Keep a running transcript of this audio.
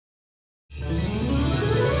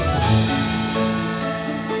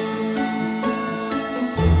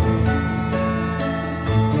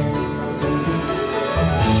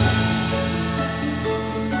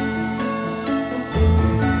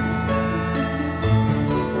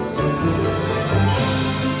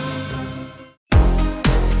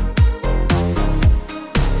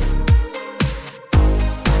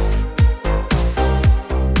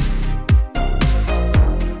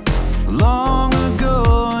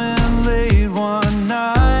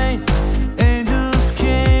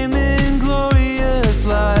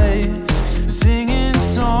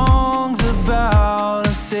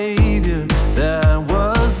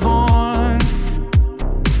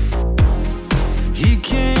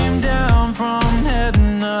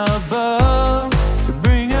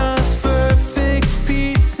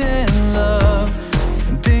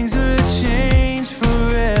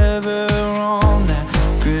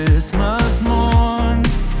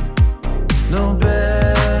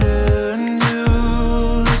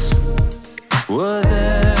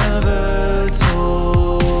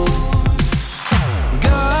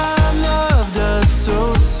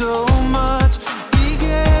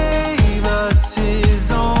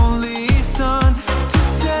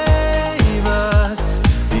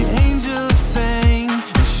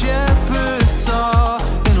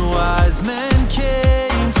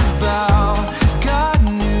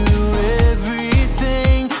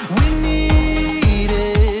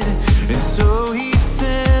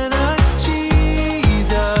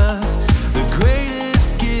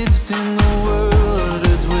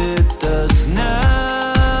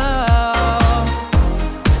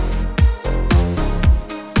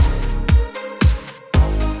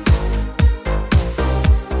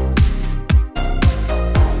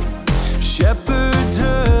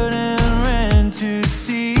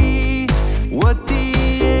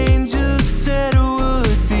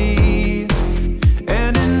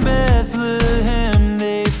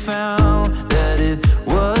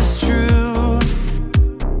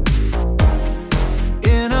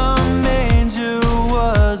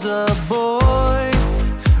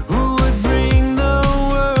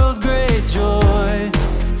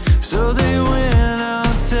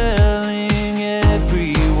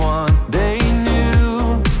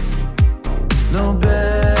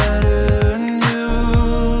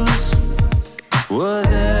was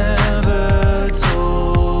ever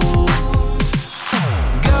told.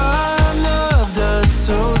 God loved us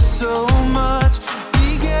so, so much.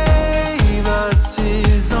 He gave us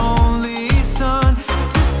his only son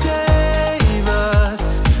to save us.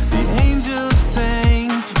 The angels sang,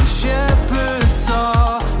 the shepherds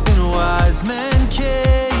saw, and wise men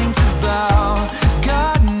came to bow.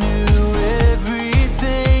 God knew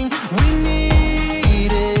everything we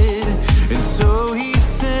needed, and so he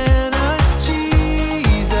sent us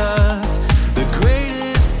Jesus. The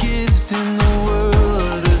greatest gift in the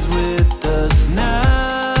world is with us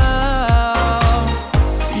now.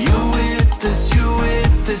 You with us, you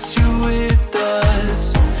with us, you with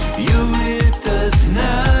us. You with us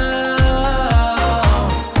now.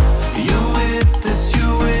 You with us, you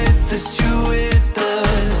with us, you with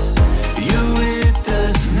us. You with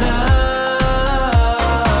us now.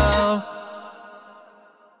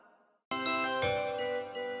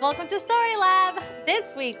 Welcome to Story Lab.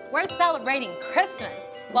 This week, we're celebrating Christmas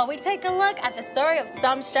while we take a look at the story of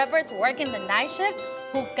some shepherds working the night shift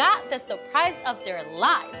who got the surprise of their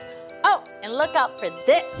lives. Oh, and look out for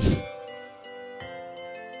this.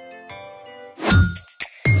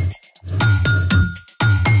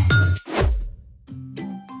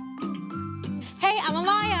 Hey, I'm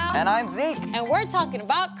Amaya. And I'm Zeke. And we're talking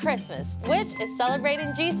about Christmas, which is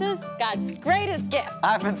celebrating Jesus, God's greatest gift.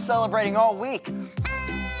 I've been celebrating all week.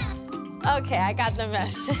 Okay, I got the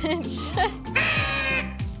message.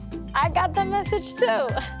 I got the message too.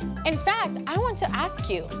 In fact, I want to ask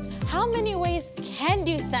you, how many ways can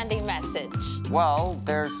you send a message? Well,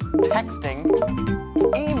 there's texting,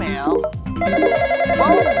 email,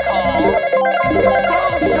 phone call,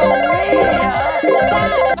 social media.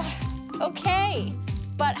 Okay,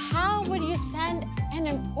 but how would you send an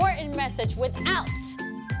important message without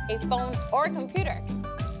a phone or computer?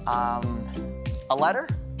 A letter?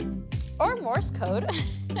 Or Morse code?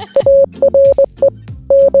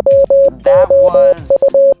 That was...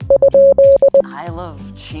 I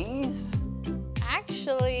love cheese?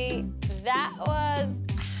 Actually, that was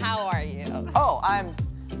how are you? Oh, I'm...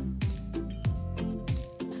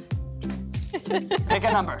 Pick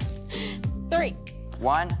a number. 3.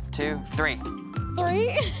 1, 2, 3.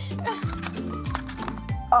 3?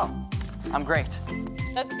 Oh, I'm great.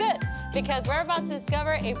 That's good, because we're about to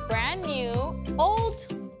discover a brand new, old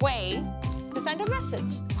way to send a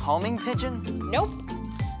message. Homing pigeon? Nope.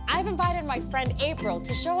 I've invited my friend April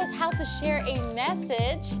to show us how to share a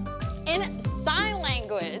message in sign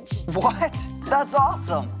language. What? That's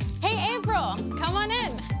awesome. Hey, April, come on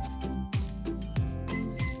in.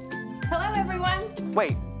 Hello, everyone.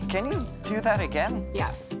 Wait, can you do that again?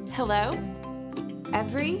 Yeah. Hello,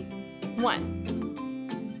 everyone.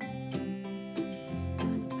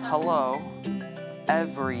 Hello,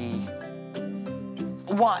 everyone.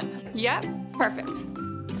 Yep, perfect.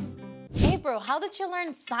 April, how did you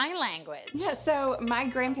learn sign language? Yeah, so my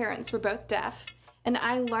grandparents were both deaf, and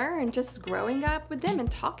I learned just growing up with them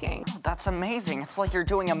and talking. Oh, that's amazing. It's like you're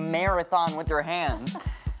doing a marathon with your hands.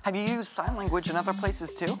 Have you used sign language in other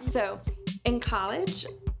places too? So in college,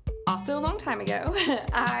 also a long time ago,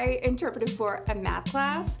 I interpreted for a math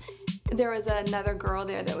class. There was another girl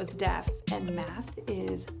there that was deaf, and math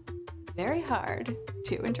is very hard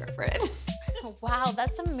to interpret. Wow,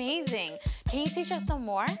 that's amazing. Can you teach us some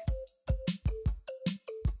more?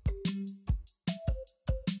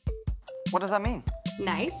 What does that mean?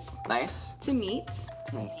 Nice Nice to meet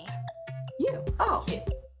to meet you. Oh.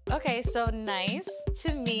 Okay, so nice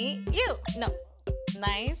to meet you. No,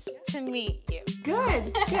 nice to meet you.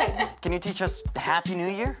 Good, good. Can you teach us Happy New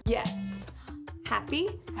Year? Yes.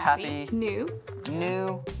 Happy Happy New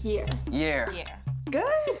New Year. Year. Yeah.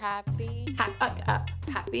 Good. Happy Happy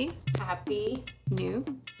New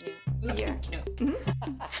Year.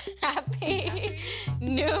 Happy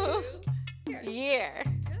New Year.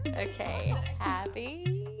 Okay, happy.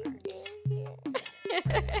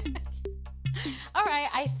 All right,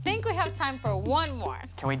 I think we have time for one more.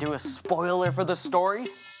 Can we do a spoiler for the story?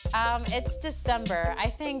 It's December. I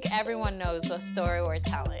think everyone knows what story we're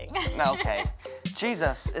telling. Okay.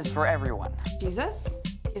 Jesus is for everyone. Jesus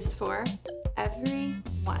is for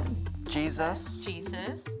everyone. Jesus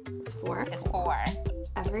Jesus is for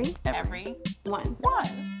everyone.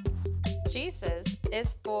 one. Jesus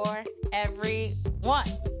is for everyone.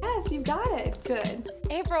 Yes, you got it. Good.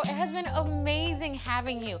 April, it has been amazing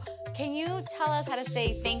having you. Can you tell us how to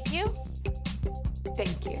say thank you?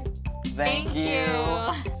 Thank you. Thank you.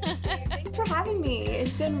 Thanks for having me.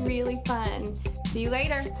 It's been really fun. See you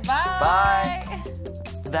later. Bye. Bye.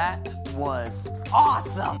 That was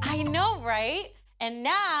awesome. I know, right? And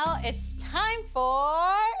now it's time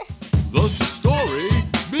for... The story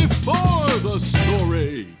before the story.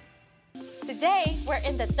 story. Today, we're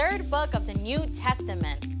in the third book of the New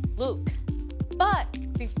Testament, Luke. But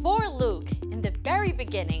before Luke, in the very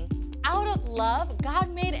beginning, out of love, God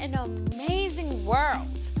made an amazing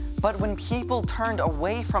world. But when people turned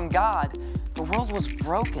away from God, the world was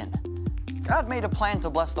broken. God made a plan to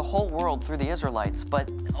bless the whole world through the Israelites, but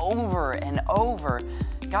over and over,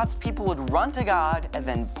 God's people would run to God and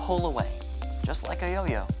then pull away, just like a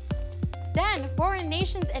yo-yo. Then foreign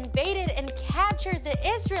nations invaded and captured the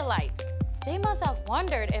Israelites. They must have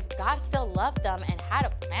wondered if God still loved them and had a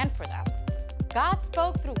plan for them. God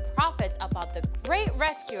spoke through prophets about the great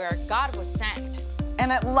rescuer God would send. And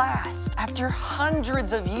at last, after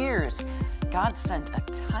hundreds of years, God sent a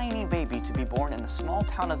tiny baby to be born in the small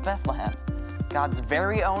town of Bethlehem, God's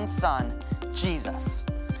very own son, Jesus,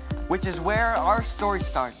 which is where our story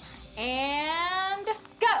starts. And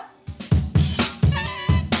go!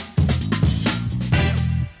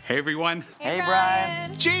 Hey everyone. Hey,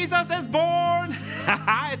 Brian. Jesus is born!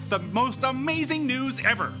 It's the most amazing news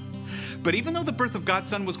ever. But even though the birth of God's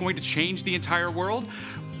son was going to change the entire world,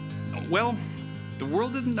 well, the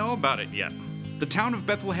world didn't know about it yet. The town of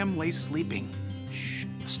Bethlehem lay sleeping. Shh,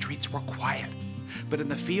 the streets were quiet. But in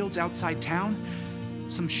the fields outside town,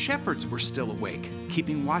 some shepherds were still awake,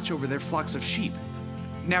 keeping watch over their flocks of sheep.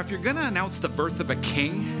 Now, if you're gonna announce the birth of a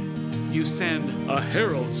king, you send a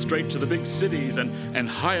herald straight to the big cities and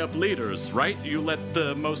high-up leaders, right? You let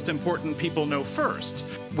the most important people know first.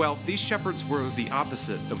 Well, these shepherds were the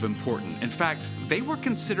opposite of important. In fact, they were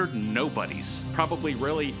considered nobodies, probably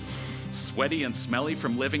really sweaty and smelly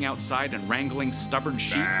from living outside and wrangling stubborn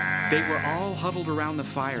sheep. They were all huddled around the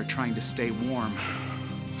fire trying to stay warm,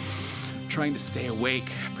 trying to stay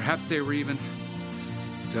awake. Perhaps they were even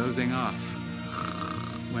dozing off.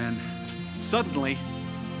 When suddenly,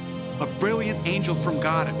 a brilliant angel from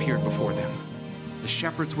God appeared before them. The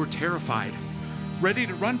shepherds were terrified, ready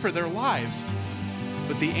to run for their lives.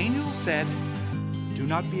 But the angel said, "Do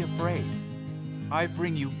not be afraid. I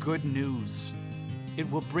bring you good news. It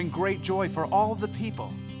will bring great joy for all the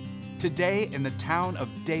people. Today in the town of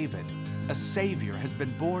David, a Savior has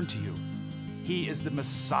been born to you. He is the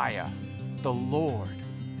Messiah, the Lord."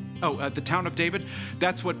 oh, the town of David,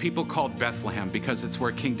 that's what people called Bethlehem because it's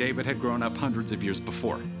where King David had grown up hundreds of years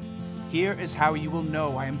before. Here is how you will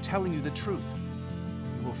know I am telling you the truth.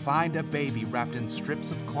 You will find a baby wrapped in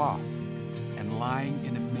strips of cloth and lying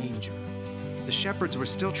in a manger. The shepherds were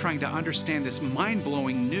still trying to understand this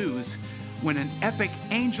mind-blowing news when an epic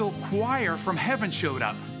angel choir from heaven showed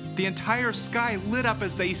up. The entire sky lit up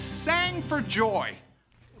as they sang for joy.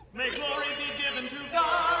 May glory be given to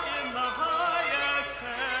God in the highest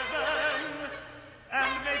heaven,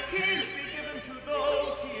 and may peace be given to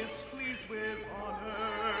those he is pleased with on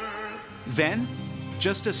earth. Then,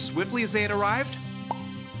 just as swiftly as they had arrived,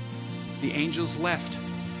 the angels left.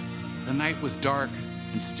 The night was dark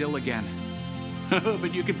and still again.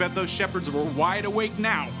 But you can bet those shepherds were wide awake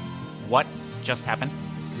now. What just happened?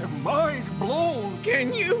 Mind blown.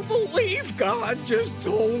 Can you believe God just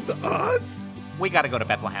told us? We gotta go to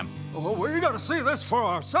Bethlehem. Oh, we gotta see this for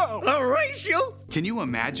ourselves. Horatio? Can you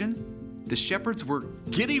imagine? The shepherds were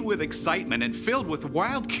giddy with excitement and filled with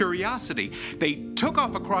wild curiosity. They took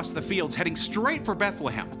off across the fields, heading straight for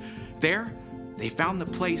Bethlehem. There, they found the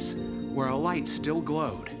place where a light still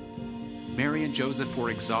glowed. Mary and Joseph were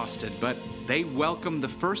exhausted, but they welcomed the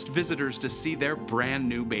first visitors to see their brand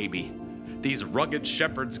new baby. These rugged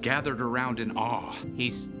shepherds gathered around in awe.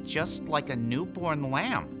 He's just like a newborn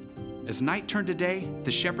lamb. As night turned to day,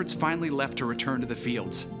 the shepherds finally left to return to the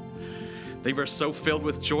fields. They were so filled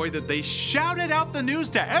with joy that they shouted out the news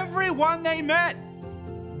to everyone they met.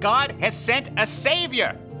 God has sent a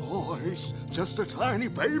savior. Oh, he's just a tiny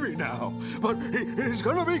baby now, but he's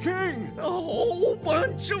gonna be king. A whole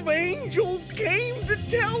bunch of angels came to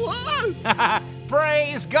tell us.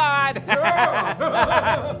 Praise God.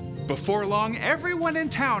 Before long, everyone in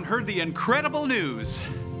town heard the incredible news.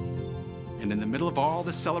 And in the middle of all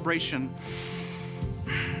the celebration,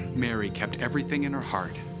 Mary kept everything in her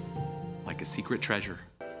heart like a secret treasure.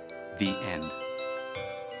 The end.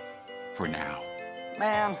 For now.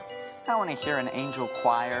 Man, I want to hear an angel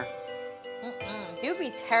choir. You'd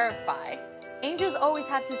be terrified. Angels always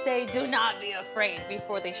have to say, "Do not be afraid,"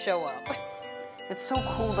 before they show up. It's so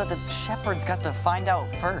cool that the shepherds got to find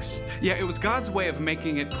out first. Yeah, it was God's way of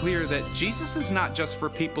making it clear that Jesus is not just for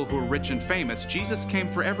people who are rich and famous. Jesus came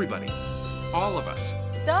for everybody. All of us.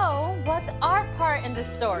 So, what's our part in the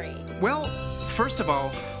story? Well, first of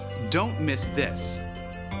all, don't miss this.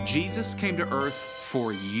 Jesus came to earth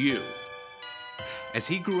for you. As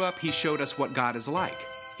he grew up, he showed us what God is like.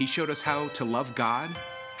 He showed us how to love God,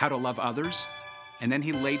 how to love others, and then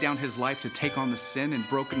he laid down his life to take on the sin and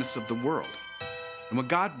brokenness of the world. And when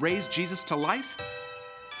God raised Jesus to life,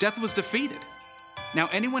 death was defeated. Now,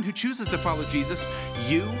 anyone who chooses to follow Jesus,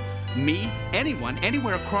 you, me, anyone,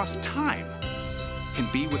 anywhere across time, can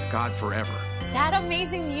be with God forever. That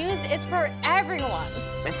amazing news is for everyone.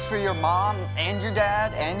 It's for your mom and your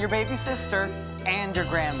dad and your baby sister and your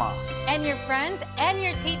grandma. And your friends and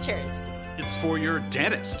your teachers. It's for your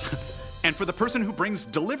dentist and for the person who brings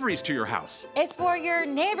deliveries to your house. It's for your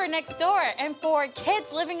neighbor next door and for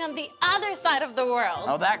kids living on the other side of the world.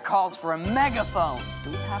 Oh, that calls for a megaphone.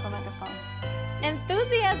 Do we have a megaphone?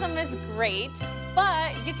 Enthusiasm is great,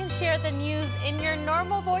 but you can share the news in your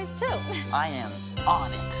normal voice too. I am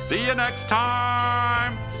on it. See you next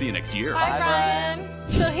time. See you next year. Bye, Brian.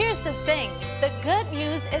 So here's the thing. The good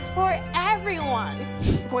news is for everyone.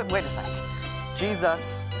 Wait a sec.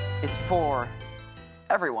 Jesus is for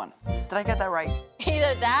everyone. Did I get that right?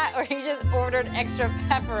 Either that or he just ordered extra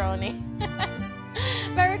pepperoni.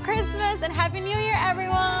 Merry Christmas and Happy New Year,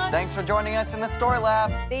 everyone. Thanks for joining us in the Story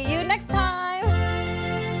Lab. See you next time.